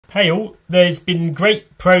Hey all, there's been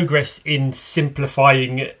great progress in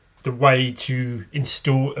simplifying the way to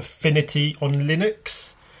install Affinity on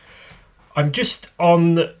Linux. I'm just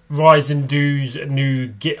on RyzenDew's new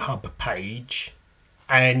GitHub page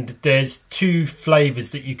and there's two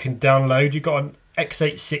flavours that you can download. You've got an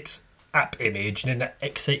x86 app image and then an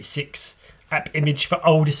x86 app image for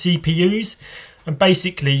older CPUs. And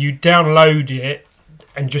basically you download it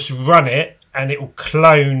and just run it and it will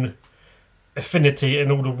clone Affinity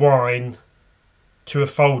and all the wine to a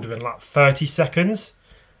folder in like 30 seconds,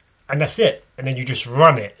 and that's it. And then you just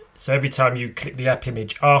run it. So every time you click the app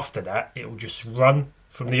image after that, it will just run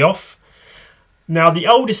from the off. Now the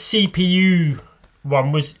older CPU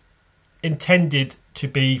one was intended to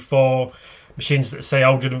be for machines that say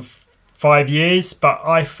older than 5 years, but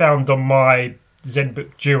I found on my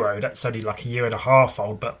ZenBook Duo that's only like a year and a half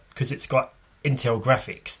old, but because it's got Intel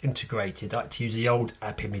graphics integrated, I had to use the old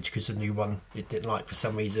app image because the new one it didn't like for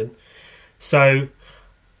some reason. So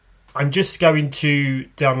I'm just going to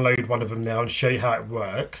download one of them now and show you how it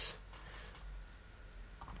works.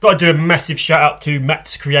 Got to do a massive shout out to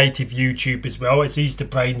Matt's Creative YouTube as well, as he's the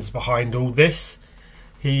brains behind all this.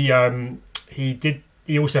 He also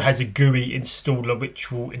has a GUI installer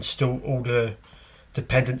which will install all the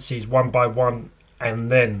dependencies one by one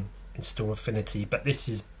and then install Affinity, but this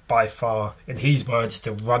is by far, in his words,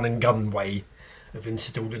 the run and gun way of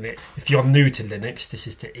installing it. If you're new to Linux, this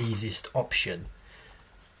is the easiest option.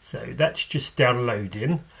 So that's just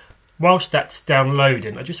downloading. Whilst that's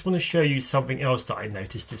downloading, I just want to show you something else that I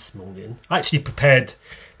noticed this morning. I actually prepared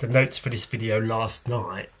the notes for this video last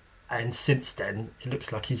night, and since then it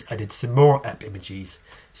looks like he's added some more app images.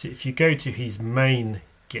 So if you go to his main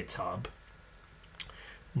GitHub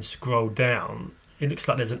and scroll down, it looks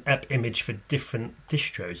like there's an app image for different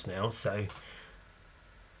distros now. So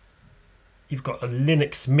you've got a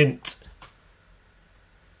Linux Mint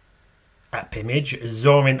app image, a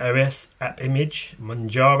Zorin OS app image,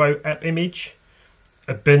 Manjaro app image,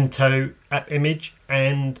 Ubuntu app image,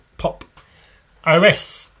 and Pop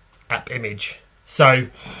OS app image. So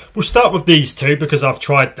we'll start with these two because I've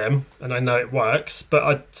tried them and I know it works, but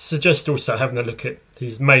I suggest also having a look at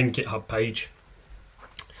his main GitHub page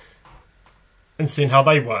and seeing how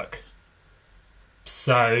they work.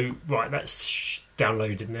 So right, that's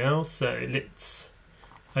downloaded now, so let's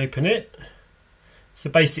open it. So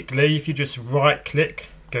basically if you just right click,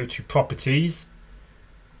 go to properties,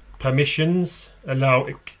 permissions, allow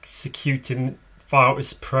executing file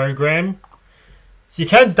as program. So you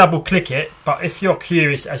can double click it, but if you're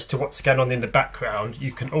curious as to what's going on in the background,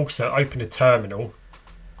 you can also open a terminal,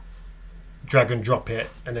 drag and drop it,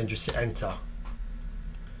 and then just hit enter.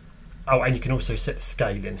 Oh, and you can also set the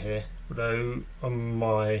scale in here, although on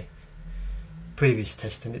my previous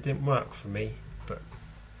testing it didn't work for me, but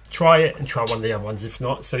try it and try one of the other ones if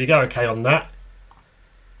not. So you go OK on that,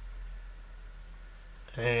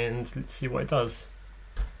 and let's see what it does.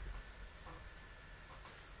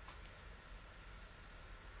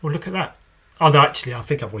 Well, look at that. Oh no, actually I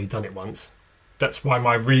think I've already done it once. That's why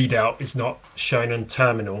my readout is not showing on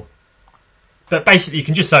terminal. But basically you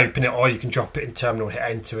can just open it or you can drop it in terminal, hit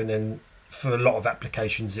enter, and then for a lot of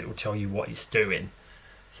applications it will tell you what it's doing.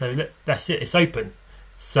 So that's it, it's open.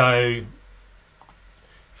 So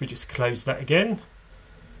if we just close that again,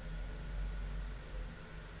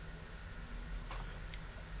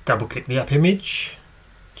 double click the app image,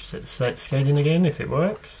 just set the select scaling again if it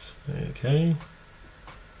works. Okay.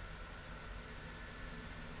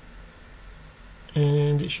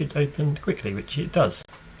 And it should open quickly, which it does.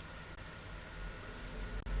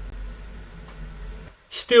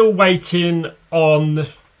 Still waiting on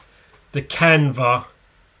the Canva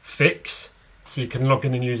fix, so you can log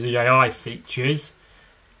in and use the AI features.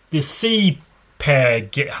 The C pair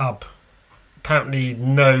GitHub apparently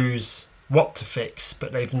knows what to fix,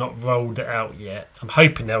 but they've not rolled it out yet. I'm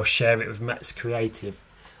hoping they'll share it with Matt's Creative,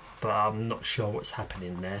 but I'm not sure what's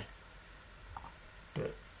happening there.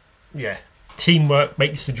 But yeah, teamwork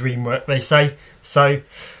makes the dream work, they say. So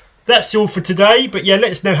that's all for today, but yeah,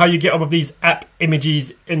 let us know how you get on with these app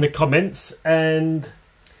images in the comments, and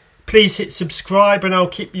please hit subscribe and I'll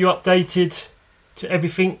keep you updated to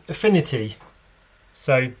everything Affinity.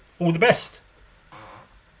 So all the best.